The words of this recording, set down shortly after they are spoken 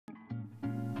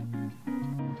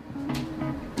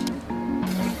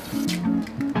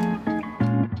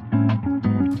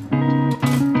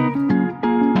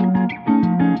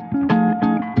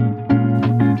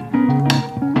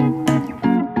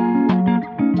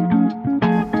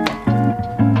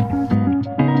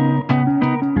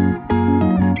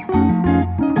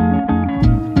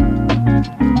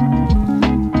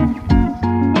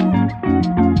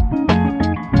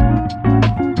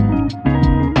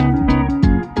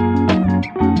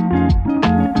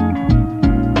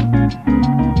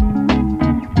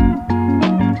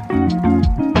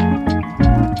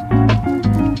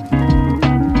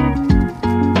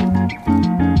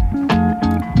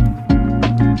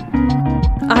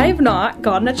I've not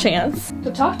gotten a chance to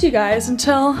talk to you guys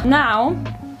until now,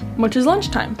 which is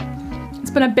lunchtime. It's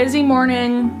been a busy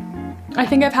morning. I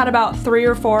think I've had about 3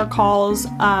 or 4 calls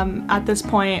at this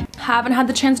point. Haven't had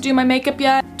the chance to do my makeup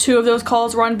yet. 2 of those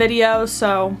calls were on video,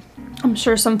 so I'm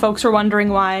sure some folks are wondering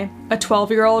why a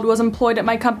 12-year-old was employed at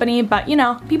my company, but you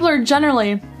know, people are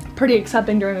generally pretty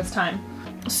accepting during this time.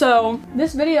 So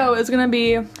this video is gonna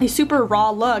be a super raw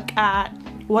look at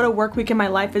what a work week in my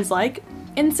life is like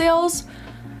in sales.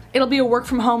 It'll be a work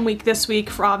from home week this week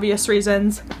for obvious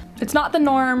reasons. It's not the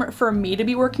norm for me to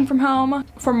be working from home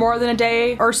for more than a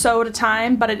day or so at a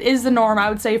time, but it is the norm, I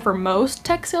would say, for most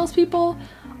tech salespeople.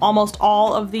 Almost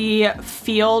all of the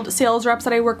field sales reps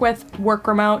that I work with work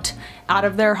remote out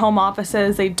of their home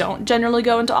offices. They don't generally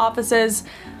go into offices,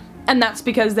 and that's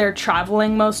because they're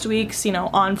traveling most weeks, you know,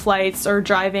 on flights or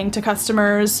driving to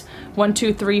customers 1,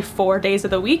 2, 3, 4 days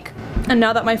of the week. And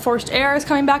now that my forced air is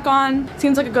coming back on,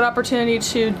 seems like a good opportunity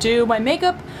to do my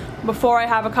makeup before I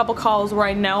have a couple calls where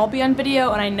I know I'll be on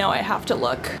video and I know I have to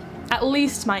look at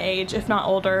least my age, if not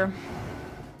older.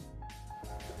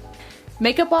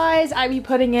 Makeup wise, I'd be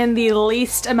putting in the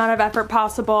least amount of effort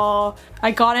possible. I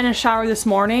got in a shower this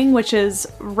morning, which is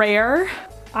rare.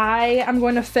 I am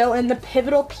going to fill in the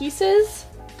pivotal pieces,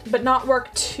 but not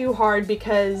work too hard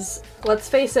because, let's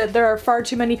face it, there are far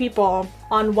too many people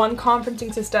on one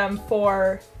conferencing system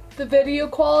for the video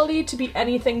quality to be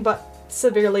anything but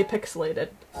severely pixelated.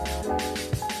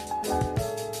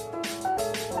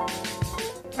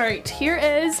 Alright, here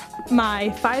is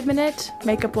my 5-minute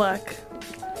makeup look.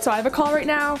 So I have a call right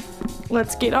now.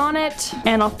 Let's get on it,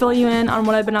 and I'll fill you in on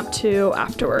what I've been up to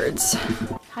afterwards.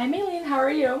 Hi Maylene, how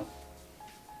are you?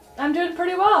 I'm doing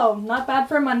pretty well. Not bad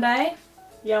for a Monday.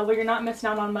 Yeah, well, you're not missing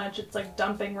out on much. It's like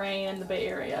dumping rain in the Bay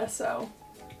Area, so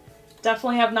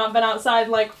definitely have not been outside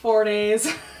like 4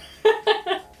 days.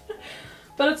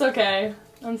 But it's okay.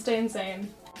 I'm staying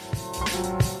sane.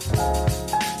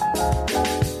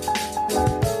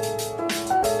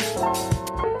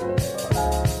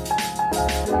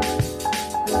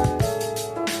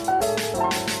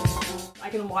 I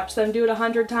can watch them do it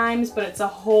 100 times, but it's a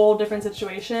whole different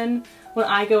situation when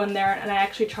I go in there and I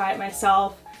actually try it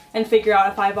myself and figure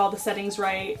out if I have all the settings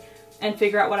right and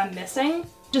figure out what I'm missing.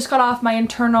 Just got off my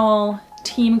internal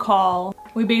team call.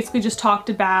 We basically just talked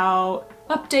about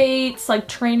updates, like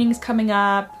trainings coming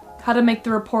up, how to make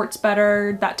the reports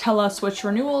better that tell us which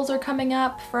renewals are coming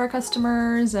up for our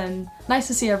customers, and nice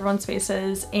to see everyone's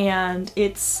faces. And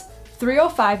it's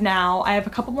 3:05 now. I have a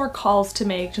couple more calls to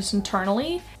make just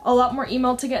internally, a lot more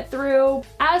email to get through.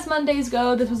 As Mondays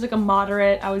go, this was like a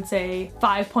moderate, I would say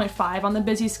 5.5 on the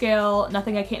busy scale.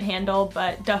 Nothing I can't handle,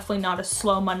 but definitely not a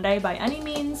slow Monday by any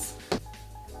means.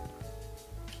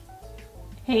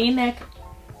 Hey Nick.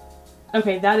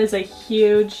 Okay, that is a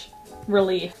huge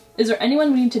relief. Is there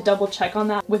anyone we need to double check on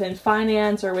that within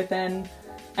finance or within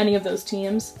any of those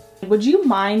teams? Would you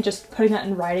mind just putting that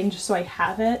in writing just so I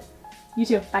have it? You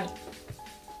too, bye.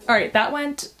 All right, that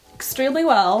went extremely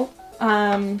well.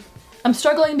 I'm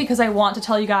struggling because I want to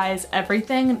tell you guys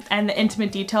everything and the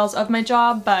intimate details of my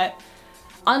job, but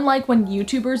unlike when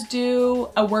YouTubers do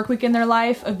a work week in their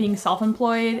life of being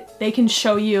self-employed, they can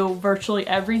show you virtually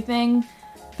everything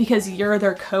because you're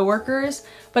their coworkers.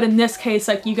 But in this case,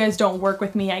 like, you guys don't work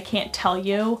with me, I can't tell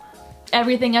you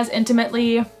everything as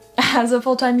intimately as a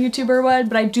full-time YouTuber would,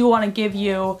 but I do want to give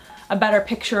you a better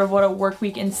picture of what a work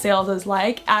week in sales is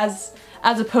like, as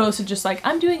opposed to just like,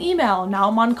 I'm doing email, now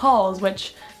I'm on calls,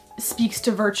 which speaks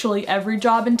to virtually every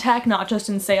job in tech, not just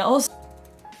in sales.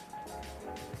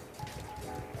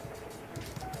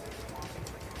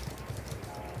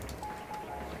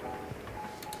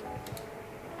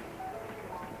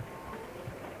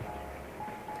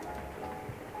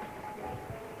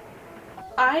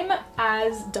 I'm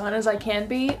as done as I can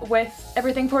be with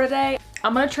everything for today.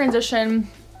 I'm gonna transition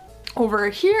over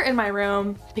here in my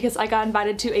room because I got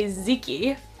invited to a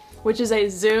Ziki, which is a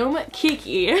Zoom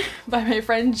Kiki by my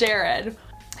friend Jared,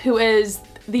 who is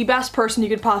the best person you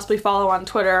could possibly follow on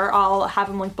Twitter. I'll have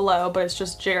him linked below, but it's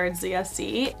just Jared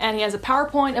ZSC. And he has a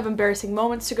PowerPoint of embarrassing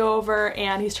moments to go over,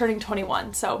 and he's turning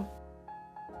 21, so.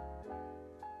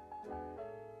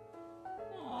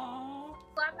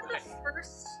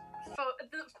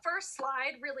 The first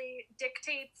slide really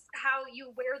dictates how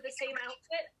you wear the same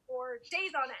outfit for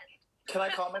days on end. Can I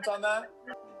comment on that?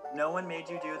 No one made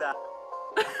you do that.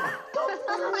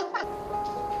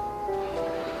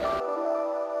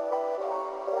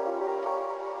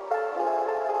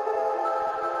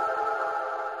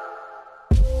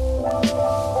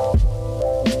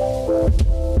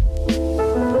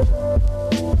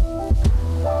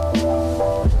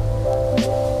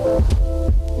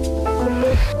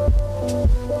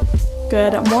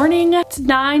 Good morning. It's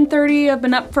 9:30. I've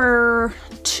been up for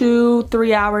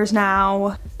 2-3 hours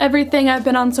now. Everything I've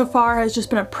been on so far has just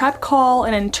been a prep call,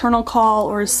 an internal call,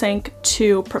 or a sync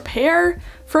to prepare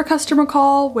for a customer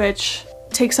call, which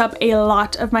takes up a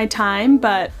lot of my time,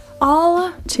 but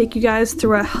I'll take you guys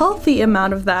through a healthy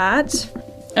amount of that.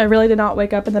 I really did not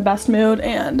wake up in the best mood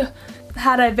and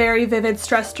had a very vivid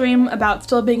stress dream about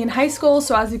still being in high school,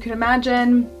 so as you can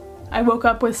imagine, I woke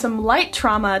up with some light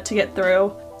trauma to get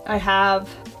through. I have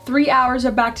 3 hours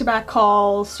of back-to-back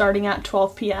calls starting at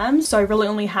 12 p.m. So I really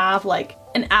only have like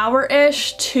an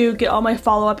hour-ish to get all my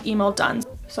follow-up email done.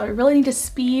 So I really need to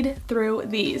speed through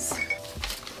these.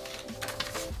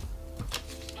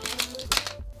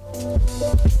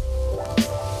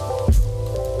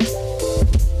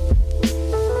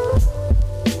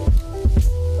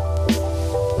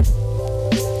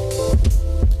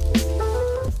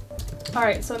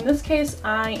 Alright, so in this case,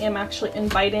 I am actually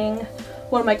inviting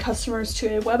one of my customers to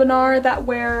a webinar that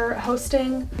we're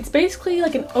hosting. It's basically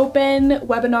like an open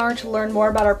webinar to learn more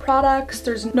about our products.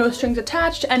 There's no strings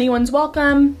attached, anyone's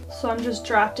welcome. So I'm just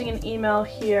drafting an email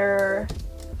here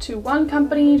to one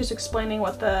company, just explaining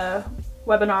what the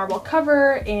webinar will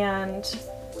cover and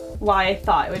why I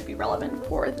thought it would be relevant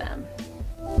for them.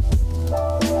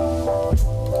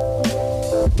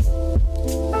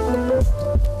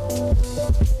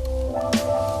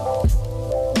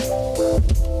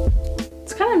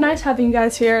 It's kind of nice having you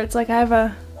guys here. It's like I have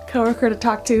a coworker to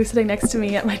talk to sitting next to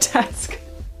me at my desk.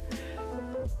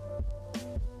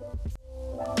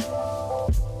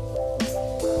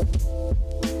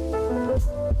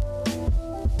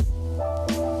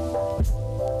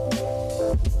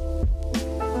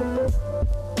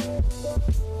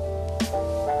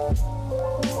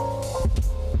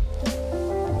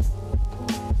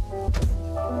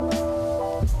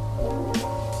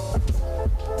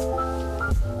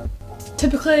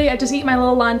 Typically, I just eat my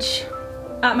little lunch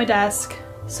at my desk.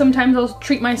 Sometimes I'll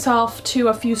treat myself to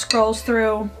a few scrolls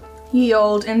through ye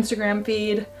old Instagram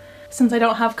feed since I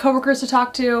don't have coworkers to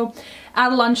talk to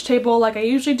at a lunch table like I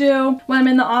usually do when I'm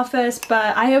in the office,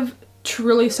 but I have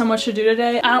truly so much to do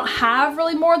today. I don't have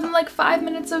really more than like 5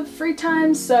 minutes of free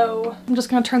time, so I'm just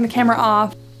gonna turn the camera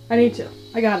off. I need to.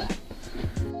 I gotta.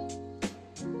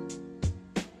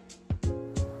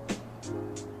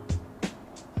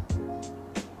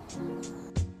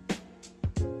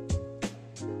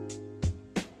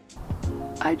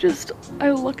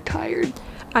 I look tired.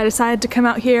 I decided to come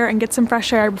out here and get some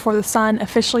fresh air before the sun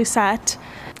officially set.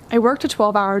 I worked a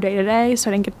 12-hour day today, so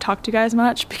I didn't get to talk to you guys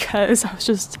much because I was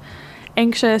just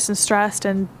anxious and stressed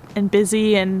and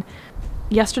busy, and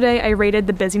yesterday I rated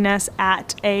the busyness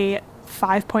at a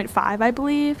 5.5, I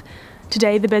believe.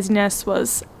 Today the busyness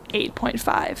was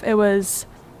 8.5. It was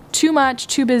too much,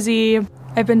 too busy.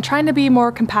 I've been trying to be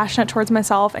more compassionate towards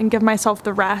myself and give myself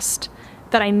the rest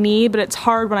that I need, but it's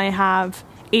hard when I have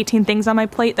 18 things on my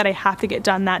plate that I have to get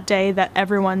done that day that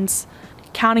everyone's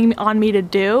counting on me to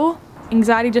do.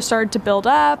 Anxiety just started to build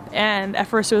up, and at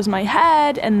first it was my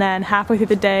head, and then halfway through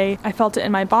the day I felt it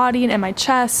in my body and in my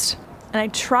chest, and I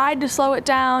tried to slow it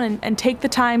down and take the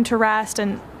time to rest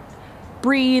and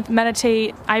breathe,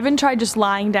 meditate. I even tried just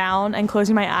lying down and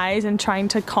closing my eyes and trying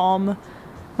to calm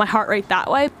my heart rate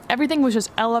that way. Everything was just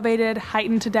elevated,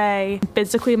 heightened today.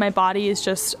 Physically, my body is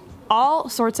just all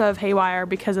sorts of haywire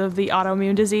because of the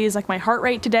autoimmune disease. Like my heart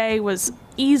rate today was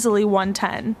easily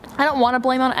 110. I don't want to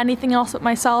blame on anything else but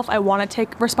myself. I want to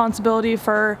take responsibility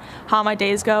for how my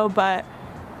days go, but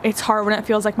it's hard when it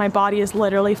feels like my body is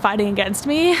literally fighting against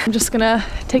me. I'm just gonna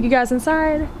take you guys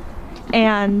inside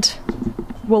and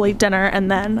we'll eat dinner and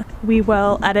then we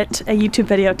will edit a YouTube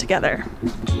video together.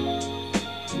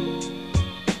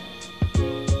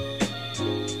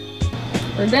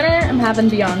 For dinner, I'm having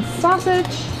Beyond sausage,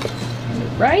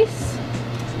 rice.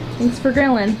 Thanks for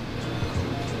grilling.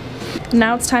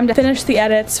 Now it's time to finish the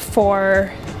edits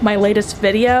for my latest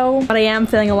video, but I am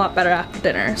feeling a lot better after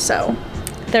dinner, so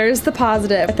there's the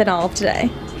positive within all of today.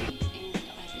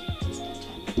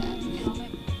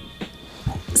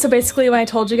 So basically when I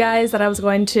told you guys that I was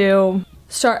going to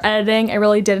start editing, I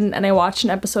really didn't, and I watched an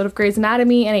episode of Grey's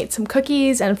Anatomy and ate some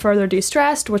cookies and further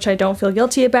de-stressed, which I don't feel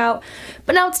guilty about.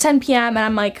 But now it's 10 p.m. and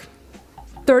I'm like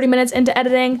 30 minutes into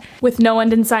editing with no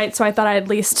end in sight, so I thought I'd at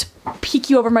least peek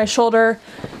you over my shoulder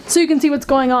so you can see what's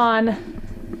going on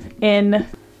in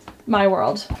my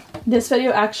world. This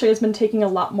video actually has been taking a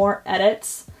lot more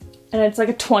edits, and it's like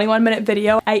a 21-minute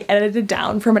video. I edited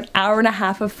down from an hour and a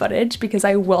half of footage because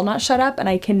I will not shut up and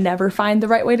I can never find the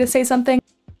right way to say something.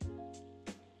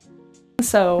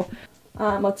 So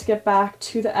let's get back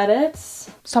to the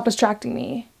edits. Stop distracting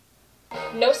me.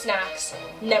 No snacks,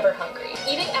 never hungry.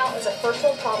 Eating out is a first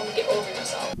world problem to get over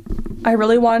I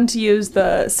really wanted to use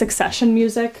the Succession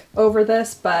music over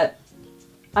this, but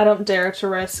I don't dare to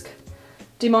risk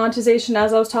demonetization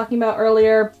as I was talking about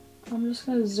earlier. I'm just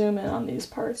gonna zoom in on these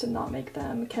parts and not make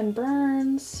them Ken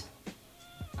Burns.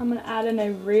 I'm gonna add in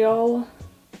a real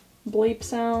bleep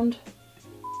sound.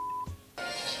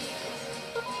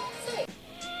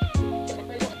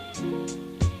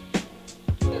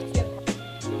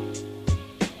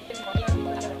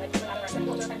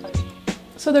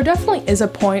 So there definitely is a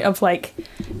point of like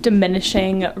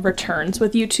diminishing returns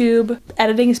with YouTube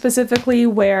editing specifically,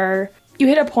 where you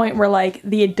hit a point where like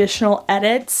the additional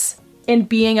edits and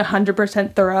being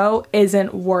 100% thorough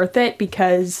isn't worth it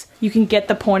because you can get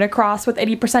the point across with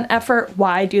 80% effort.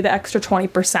 Why do the extra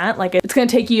 20%? Like it's gonna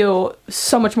take you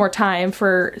so much more time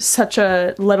for such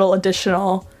a little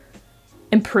additional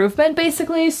improvement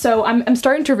basically. So I'm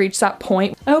starting to reach that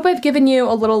point. I hope I've given you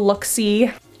a little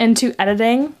look-see into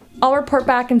editing. I'll report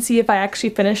back and see if I actually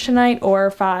finish tonight or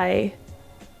if I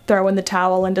throw in the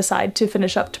towel and decide to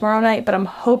finish up tomorrow night, but I'm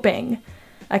hoping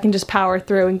I can just power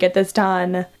through and get this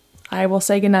done. I will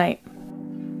say goodnight.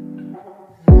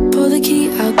 Pull the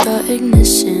key out the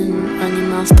ignition, run your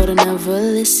mouth but I never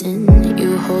listen.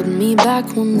 You hold me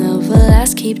back, will never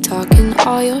last, keep talking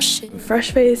all your shit.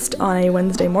 Fresh-faced on a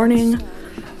Wednesday morning.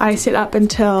 I stayed up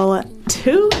until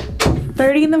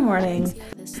 2:30 in the morning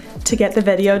to get the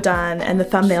video done and the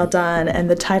thumbnail done and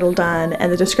the title done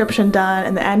and the description done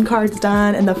and the end cards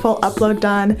done and the full upload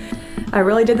done. I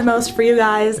really did the most for you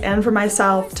guys and for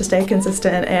myself to stay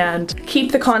consistent and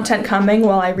keep the content coming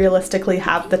while I realistically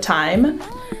have the time.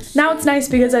 Now it's nice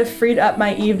because I've freed up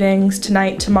my evenings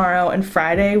tonight, tomorrow, and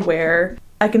Friday where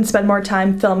I can spend more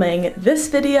time filming this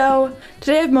video.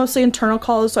 Today I have mostly internal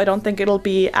calls, so I don't think it'll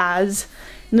be as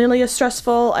nearly as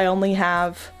stressful. I only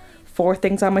have 4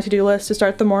 things on my to-do list to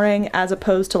start the morning as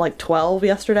opposed to like 12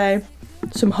 yesterday.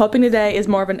 So I'm hoping today is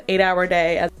more of an 8-hour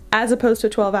day as opposed to a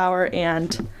 12-hour,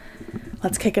 and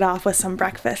let's kick it off with some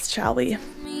breakfast, shall we?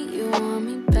 You want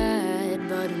me bad,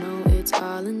 but I know it's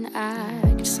all an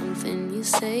act. Something you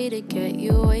say to get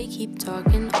you away, keep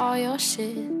talking all your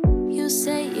shit. You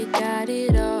say you got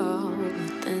it all,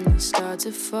 but then you start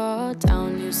to fall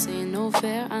down. You say no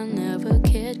fair, I never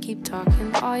cared, keep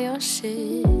talking all your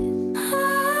shit.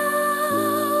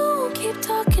 Oh, keep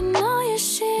talking all your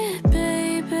shit,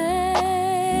 baby.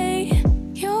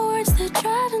 Your words, they're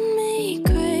driving me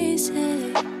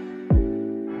crazy.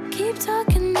 Keep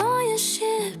talking all your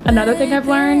shit, baby. Another thing I've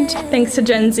learned, thanks to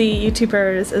Gen Z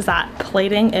YouTubers, is that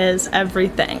plating is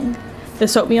everything.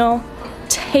 This oatmeal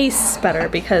tastes better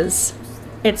because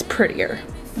it's prettier.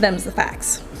 Them's the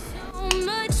facts.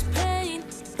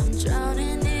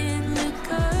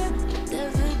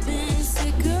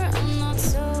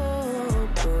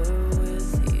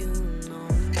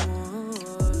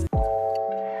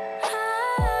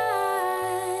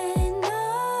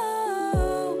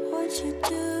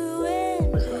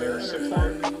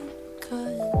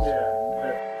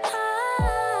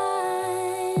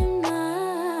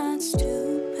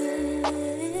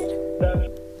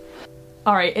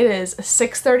 Alright, it is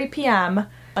 6:30 p.m.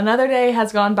 Another day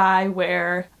has gone by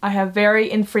where I have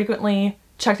very infrequently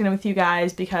checked in with you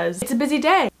guys because it's a busy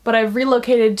day. But I've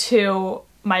relocated to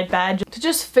my bed to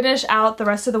just finish out the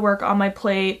rest of the work on my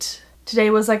plate. Today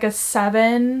was like a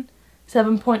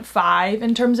 7.5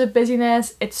 in terms of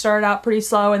busyness. It started out pretty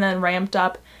slow and then ramped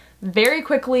up very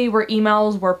quickly where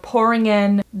emails were pouring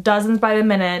in, dozens by the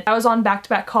minute. I was on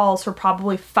back-to-back calls for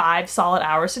probably 5 solid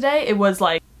hours today. It was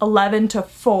like 11 to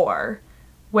 4.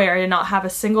 Where I did not have a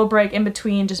single break in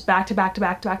between, just back to back to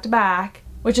back to back to back,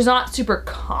 which is not super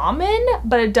common,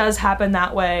 but it does happen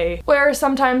that way, where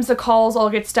sometimes the calls all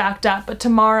get stacked up, but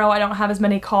tomorrow I don't have as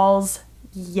many calls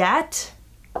yet.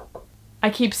 I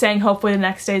keep saying hopefully the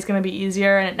next day is going to be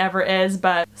easier, and it never is,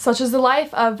 but such is the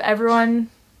life of everyone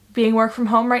being work from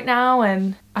home right now,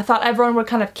 and I thought everyone would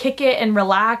kind of kick it and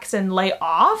relax and lay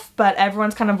off, but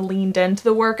everyone's kind of leaned into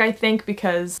the work, I think,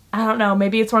 because, I don't know,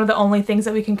 maybe it's one of the only things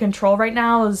that we can control right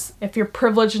now is if you're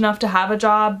privileged enough to have a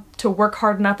job, to work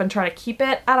hard enough and try to keep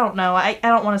it. I don't know. I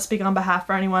don't want to speak on behalf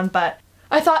for anyone, but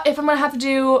I thought if I'm gonna have to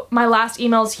do my last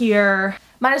emails here,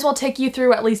 might as well take you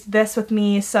through at least this with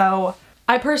me. So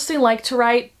I personally like to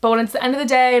write, but when it's the end of the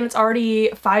day and it's already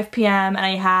 5 p.m. and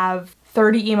I have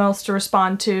 30 emails to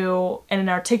respond to in an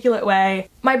articulate way,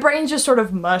 my brain's just sort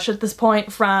of mush at this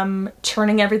point from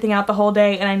churning everything out the whole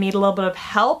day, and I need a little bit of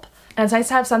help. And it's nice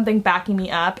to have something backing me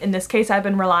up. In this case, I've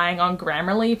been relying on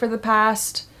Grammarly for the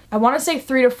past, I want to say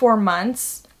 3 to 4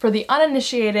 months. For the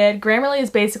uninitiated, Grammarly is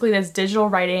basically this digital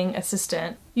writing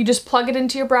assistant. You just plug it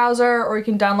into your browser, or you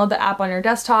can download the app on your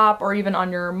desktop or even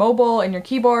on your mobile and your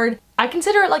keyboard. I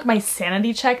consider it like my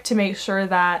sanity check to make sure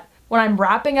that when I'm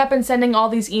wrapping up and sending all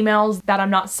these emails, that I'm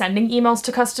not sending emails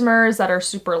to customers that are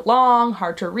super long,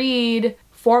 hard to read,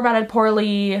 formatted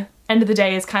poorly. End of the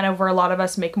day is kind of where a lot of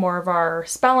us make more of our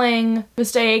spelling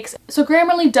mistakes. So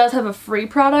Grammarly does have a free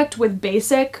product with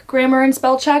basic grammar and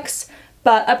spell checks,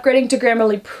 but upgrading to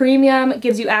Grammarly Premium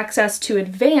gives you access to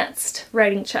advanced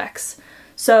writing checks.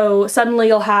 So suddenly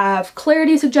you'll have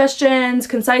clarity suggestions,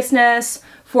 conciseness,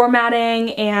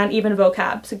 formatting, and even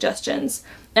vocab suggestions.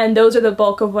 And those are the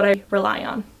bulk of what I rely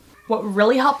on. What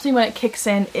really helps me when it kicks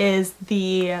in is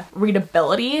the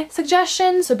readability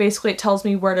suggestions. So basically it tells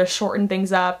me where to shorten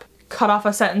things up, cut off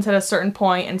a sentence at a certain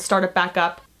point and start it back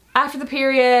up after the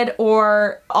period,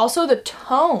 or also the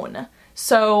tone.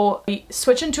 So I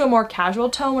switch into a more casual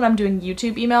tone when I'm doing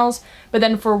YouTube emails, but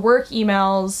then for work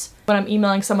emails, when I'm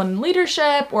emailing someone in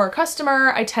leadership or a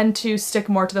customer, I tend to stick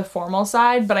more to the formal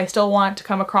side, but I still want to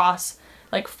come across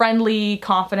like friendly,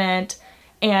 confident,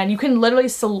 and you can literally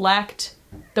select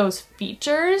those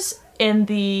features in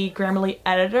the Grammarly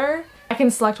editor. I can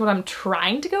select what I'm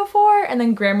trying to go for, and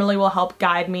then Grammarly will help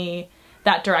guide me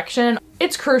that direction.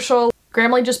 It's crucial.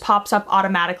 Grammarly just pops up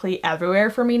automatically everywhere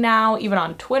for me now, even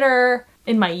on Twitter,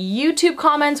 in my YouTube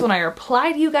comments when I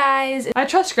reply to you guys. I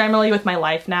trust Grammarly with my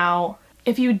life now.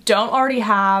 If you don't already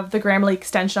have the Grammarly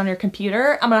extension on your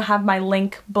computer, I'm gonna have my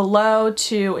link below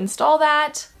to install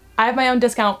that. I have my own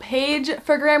discount page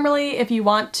for Grammarly. If you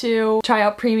want to try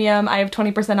out Premium, I have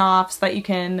 20% off so that you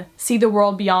can see the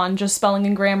world beyond just spelling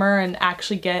and grammar and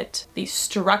actually get the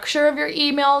structure of your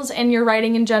emails and your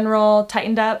writing in general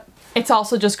tightened up. It's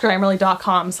also just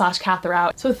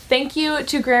grammarly.com/Katherout. So thank you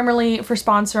to Grammarly for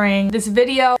sponsoring this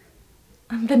video.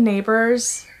 The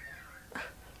neighbors.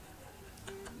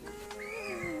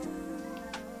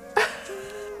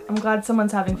 I'm glad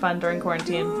someone's having fun during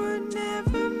quarantine.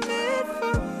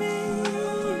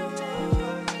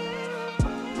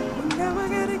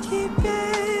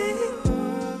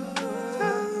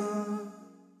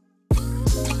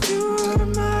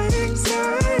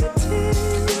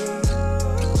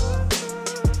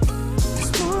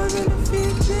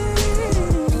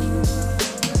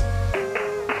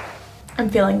 I'm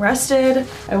feeling rested.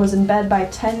 I was in bed by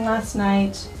 10 last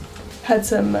night. Had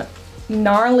some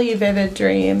gnarly vivid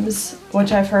dreams,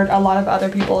 which I've heard a lot of other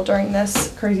people during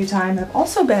this crazy time have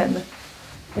also been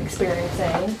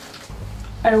experiencing.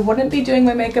 I wouldn't be doing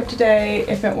my makeup today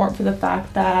if it weren't for the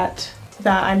fact that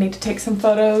I need to take some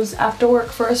photos after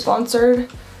work for a sponsored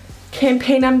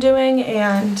campaign I'm doing,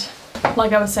 and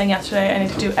like I was saying yesterday, I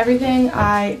need to do everything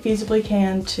I feasibly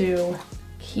can to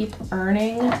keep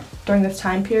earning during this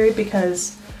time period,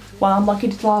 because while I'm lucky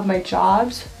to still have my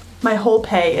jobs, my whole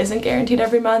pay isn't guaranteed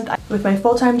every month. With my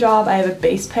full-time job, I have a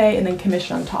base pay and then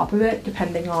commission on top of it,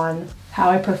 depending on how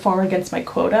I perform against my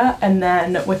quota. And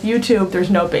then with YouTube,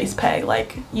 there's no base pay.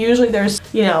 Like usually there's,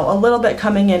 you know, a little bit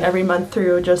coming in every month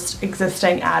through just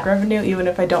existing ad revenue, even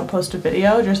if I don't post a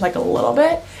video, just like a little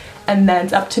bit. And then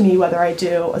it's up to me whether I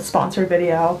do a sponsored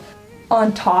video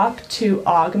on top to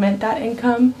augment that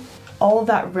income. All of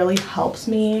that really helps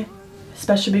me,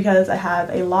 especially because I have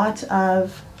a lot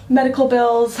of medical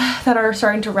bills that are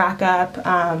starting to rack up.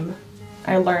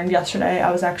 I learned yesterday I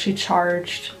was actually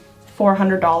charged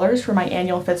 $400 for my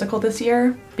annual physical this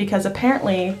year, because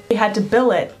apparently we had to bill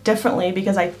it differently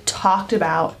because I talked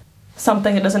about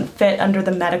something that doesn't fit under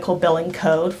the medical billing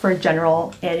code for a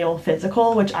general annual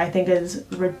physical, which I think is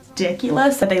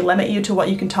ridiculous that they limit you to what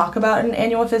you can talk about in an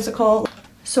annual physical.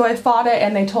 So I fought it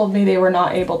and they told me they were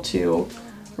not able to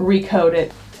recode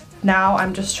it. Now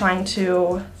I'm just trying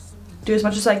to do as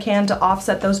much as I can to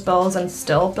offset those bills and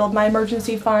still build my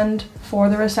emergency fund for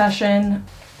the recession.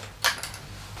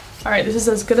 All right, this is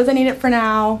as good as I need it for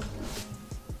now.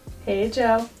 Hey,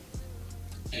 Joe.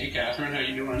 Hey, Catherine, how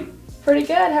you doing? Pretty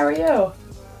good, how are you?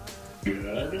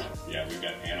 Good. Yeah, we've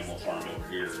got Animal Farm over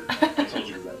here. I told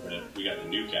you we got the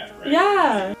new cat, right?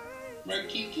 Yeah. Right,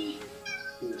 Kiki?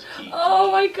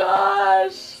 Oh my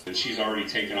gosh. And she's already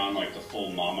taken on like the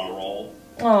full mama role.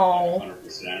 Oh. Like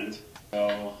 100%. So,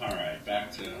 alright,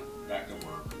 back to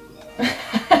work.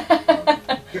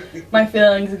 My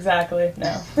feelings exactly,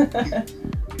 no.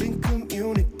 Been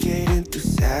communicating through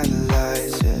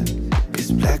satellites, yeah.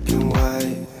 It's black and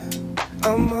white.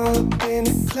 I'm all up in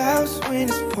the clouds when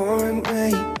it's pouring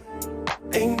rain.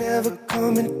 Ain't never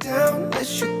coming down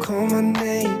unless you call my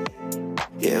name.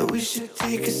 Yeah, we should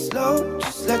take it slow,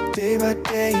 just like day by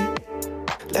day.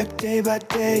 Like day by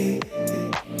day.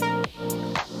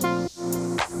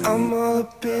 I'm all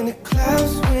up in the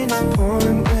clouds when it's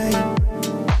pouring rain.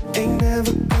 Ain't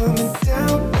never coming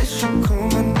down unless you call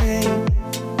my name.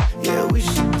 Yeah, we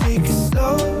should take it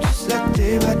slow, just like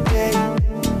day by day.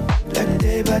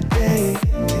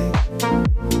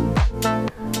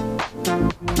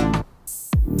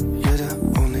 You're the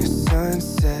only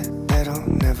sunset that I'll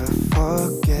never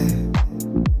forget.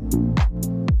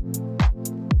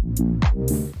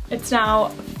 It's now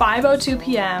 5:02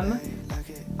 p.m.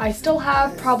 I still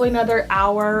have probably another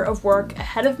hour of work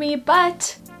ahead of me,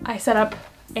 but I set up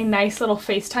a nice little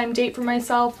FaceTime date for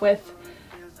myself with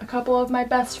a couple of my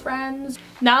best friends.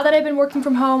 Now that I've been working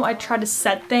from home, I try to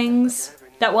set things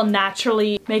that will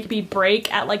naturally make me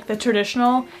break at like the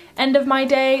traditional end of my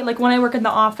day. Like when I work in the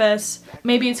office,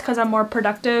 maybe it's because I'm more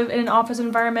productive in an office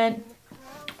environment,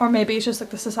 or maybe it's just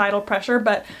like the societal pressure,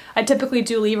 but I typically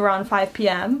do leave around 5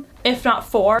 p.m. if not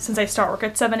 4, since I start work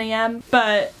at 7 a.m.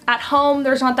 But at home,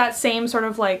 there's not that same sort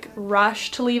of like rush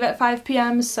to leave at 5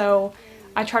 p.m. So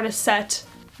I try to set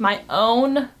my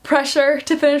own pressure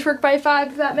to finish work by 5,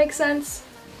 if that makes sense.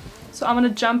 So I'm gonna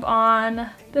jump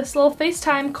on this little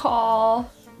FaceTime call.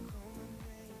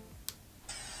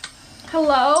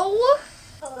 Hello?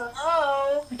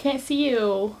 Hello. I can't see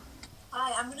you.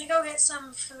 Hi, I'm gonna go get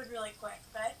some food really quick,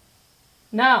 okay?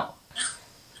 No.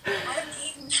 I haven't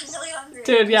eaten. I'm really hungry.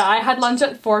 Dude, yeah, I had lunch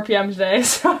at 4 p.m. today,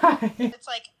 so It's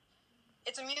like,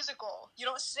 it's a musical. You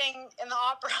don't sing in the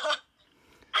opera.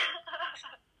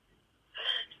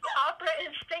 Opera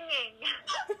is singing.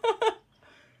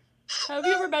 Have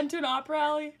you ever been to an opera,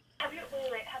 Allie? Have you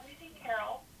seen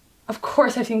Carol? Of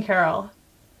course I've seen Carol.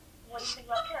 What do you think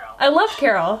about Carol? I love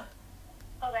Carol.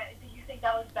 Okay, do you think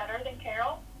that was better than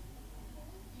Carol?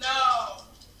 No.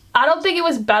 I don't think it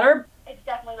was better. It's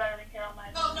definitely better than Carol,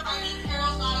 my No, I mean,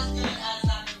 Carol's not as good as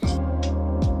that movie.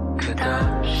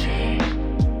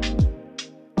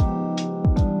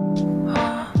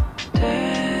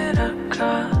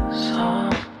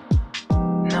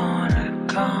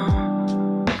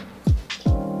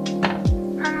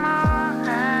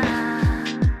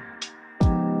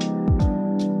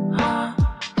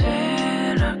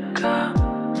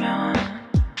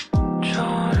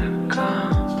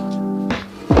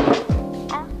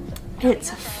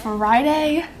 It's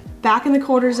Friday, back in the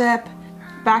quarter zip,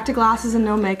 back to glasses and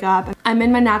no makeup. I'm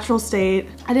in my natural state.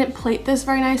 I didn't plate this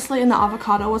very nicely and the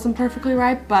avocado wasn't perfectly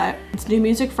ripe, but it's New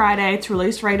Music Friday, it's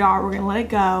released Radar, we're gonna let it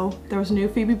go. There was a new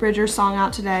Phoebe Bridgers song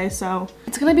out today, so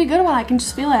it's gonna be a good one, I can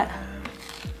just feel it.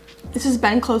 This has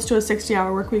been close to a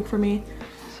 60-hour work week for me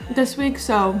this week,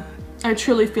 so I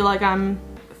truly feel like I'm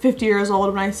 50 years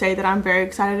old when I say that I'm very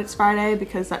excited it's Friday,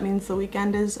 because that means the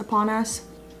weekend is upon us.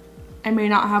 I may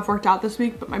not have worked out this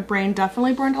week, but my brain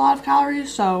definitely burned a lot of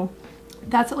calories, so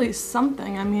that's at least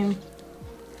something. I mean,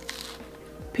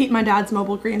 Pete, my dad's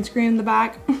mobile green screen in the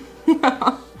back.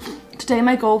 Today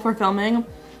my goal for filming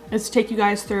is to take you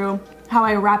guys through how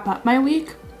I wrap up my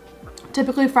week.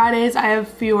 Typically Fridays I have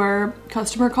fewer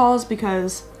customer calls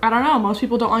because, I don't know, most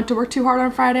people don't like to work too hard on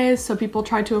Fridays, so people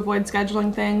try to avoid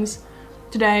scheduling things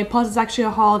today. Plus it's actually a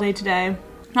holiday today.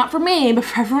 Not for me, but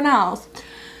for everyone else.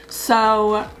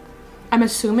 So I'm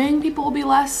assuming people will be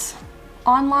less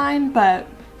online, but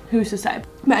who's to say?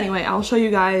 But anyway, I'll show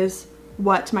you guys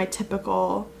what my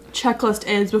typical checklist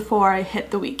is before I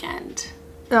hit the weekend.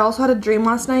 I also had a dream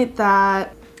last night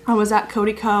that I was at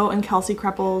Cody Co and Kelsey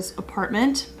Kreppel's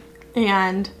apartment,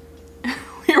 and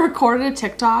we recorded a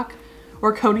TikTok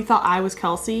where Cody thought I was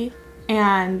Kelsey,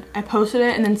 and I posted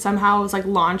it, and then somehow it was like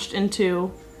launched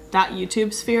into that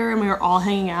YouTube sphere and we were all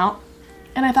hanging out.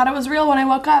 And I thought it was real when I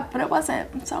woke up, but it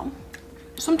wasn't, so.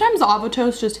 Sometimes the Avo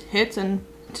toast just hits, and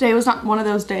today was not one of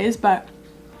those days, but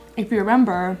if you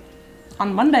remember,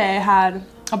 on Monday I had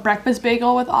a breakfast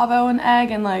bagel with Avo and egg,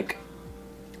 and like,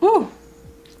 ooh,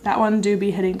 that one do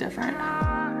be hitting different.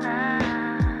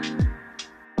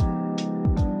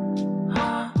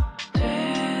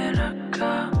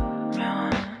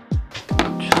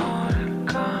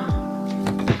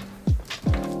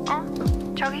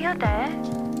 저기 어때?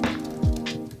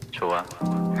 좋아.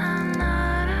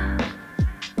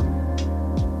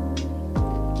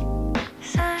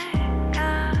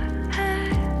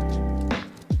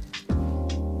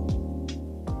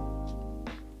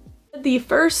 The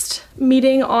first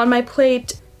meeting on my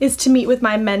plate is to meet with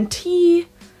my mentee.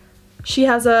 She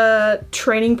has a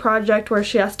training project where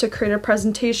she has to create a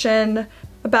presentation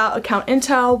about account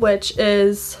intel, which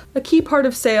is a key part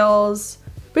of sales.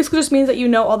 Basically just means that you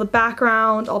know all the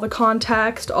background, all the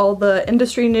context, all the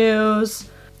industry news,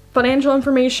 financial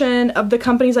information of the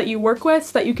companies that you work with,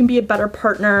 so that you can be a better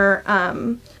partner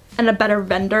and a better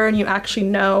vendor, and you actually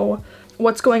know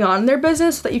what's going on in their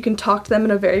business so that you can talk to them in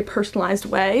a very personalized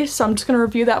way. So I'm just gonna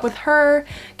review that with her,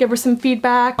 give her some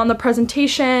feedback on the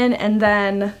presentation, and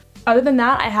then other than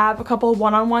that, I have a couple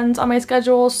one-on-ones on my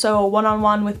schedule. So a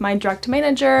one-on-one with my direct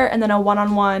manager, and then a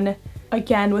one-on-one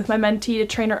again with my mentee to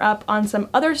train her up on some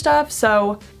other stuff.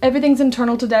 So everything's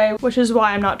internal today, which is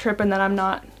why I'm not tripping that I'm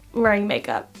not wearing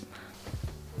makeup.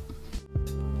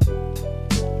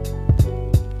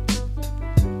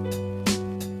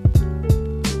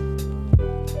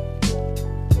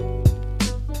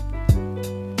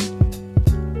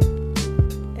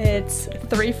 It's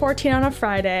 3:14 on a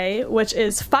Friday, which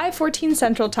is 5:14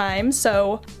 Central Time,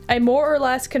 so I more or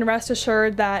less can rest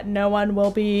assured that no one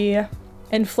will be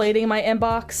inflating my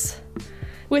inbox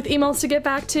with emails to get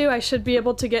back to. I should be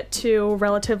able to get to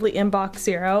relatively inbox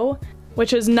 0,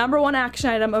 which is #1 action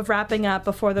item of wrapping up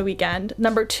before the weekend.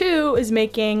 #2 is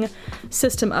making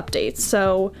system updates.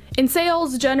 So in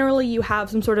sales, generally you have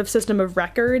some sort of system of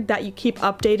record that you keep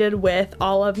updated with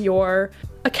all of your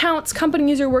accounts,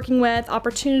 companies you're working with,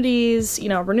 opportunities, you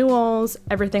know, renewals,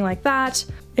 everything like that.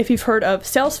 If you've heard of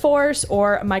Salesforce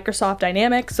or Microsoft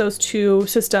Dynamics, those two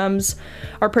systems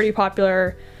are pretty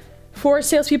popular for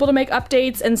salespeople to make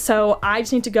updates, and so I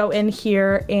just need to go in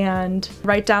here and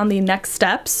write down the next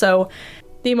steps. So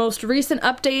the most recent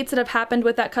updates that have happened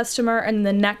with that customer and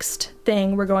the next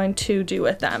thing we're going to do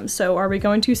with them. So are we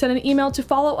going to send an email to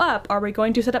follow up? Are we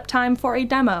going to set up time for a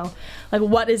demo? Like,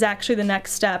 what is actually the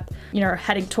next step, you know,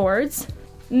 heading towards?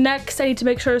 Next, I need to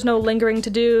make sure there's no lingering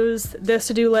to-dos. This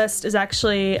to-do list is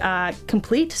actually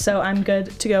complete, so I'm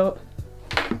good to go.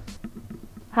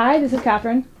 Hi, this is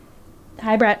Catherine.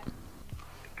 Hi, Brett.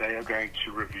 They are going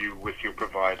to review with your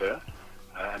provider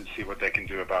and see what they can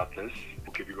do about this.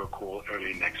 We'll give you a call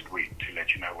early next week to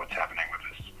let you know what's happening with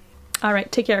this. All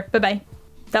right, take care. Bye-bye.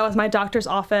 That was my doctor's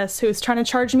office who's trying to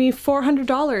charge me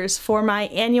 $400 for my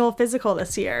annual physical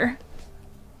this year.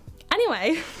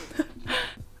 Anyway,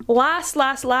 last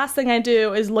thing I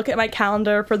do is look at my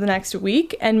calendar for the next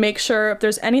week and make sure if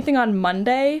there's anything on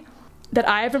Monday that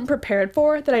I haven't prepared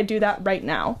for, that I do that right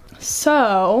now.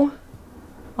 So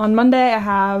on Monday I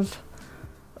have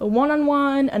a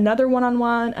one-on-one, another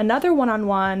one-on-one, another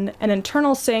one-on-one, an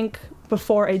internal sync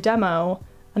before a demo,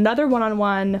 another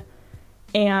one-on-one,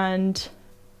 and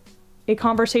a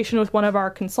conversation with one of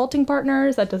our consulting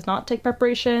partners that does not take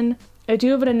preparation. I do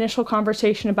have an initial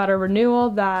conversation about a renewal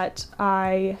that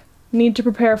I need to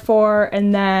prepare for,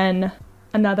 and then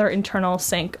another internal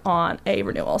sync on a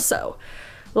renewal. So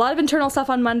a lot of internal stuff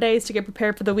on Mondays to get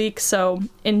prepared for the week. So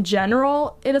in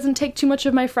general, it doesn't take too much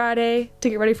of my Friday to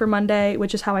get ready for Monday,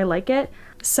 which is how I like it.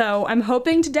 So I'm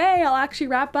hoping today I'll actually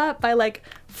wrap up by like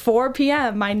 4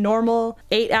 p.m., my normal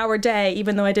 8-hour day,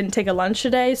 even though I didn't take a lunch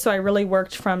today. So I really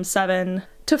worked from 7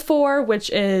 to 4, which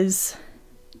is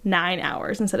 9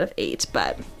 hours instead of 8,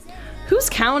 but who's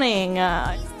counting?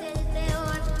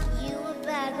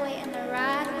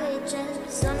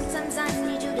 Sometimes I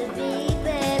need you to be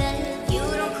better. You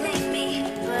don't claim me,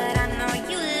 but I know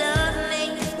you love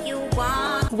me. You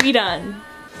want. We done.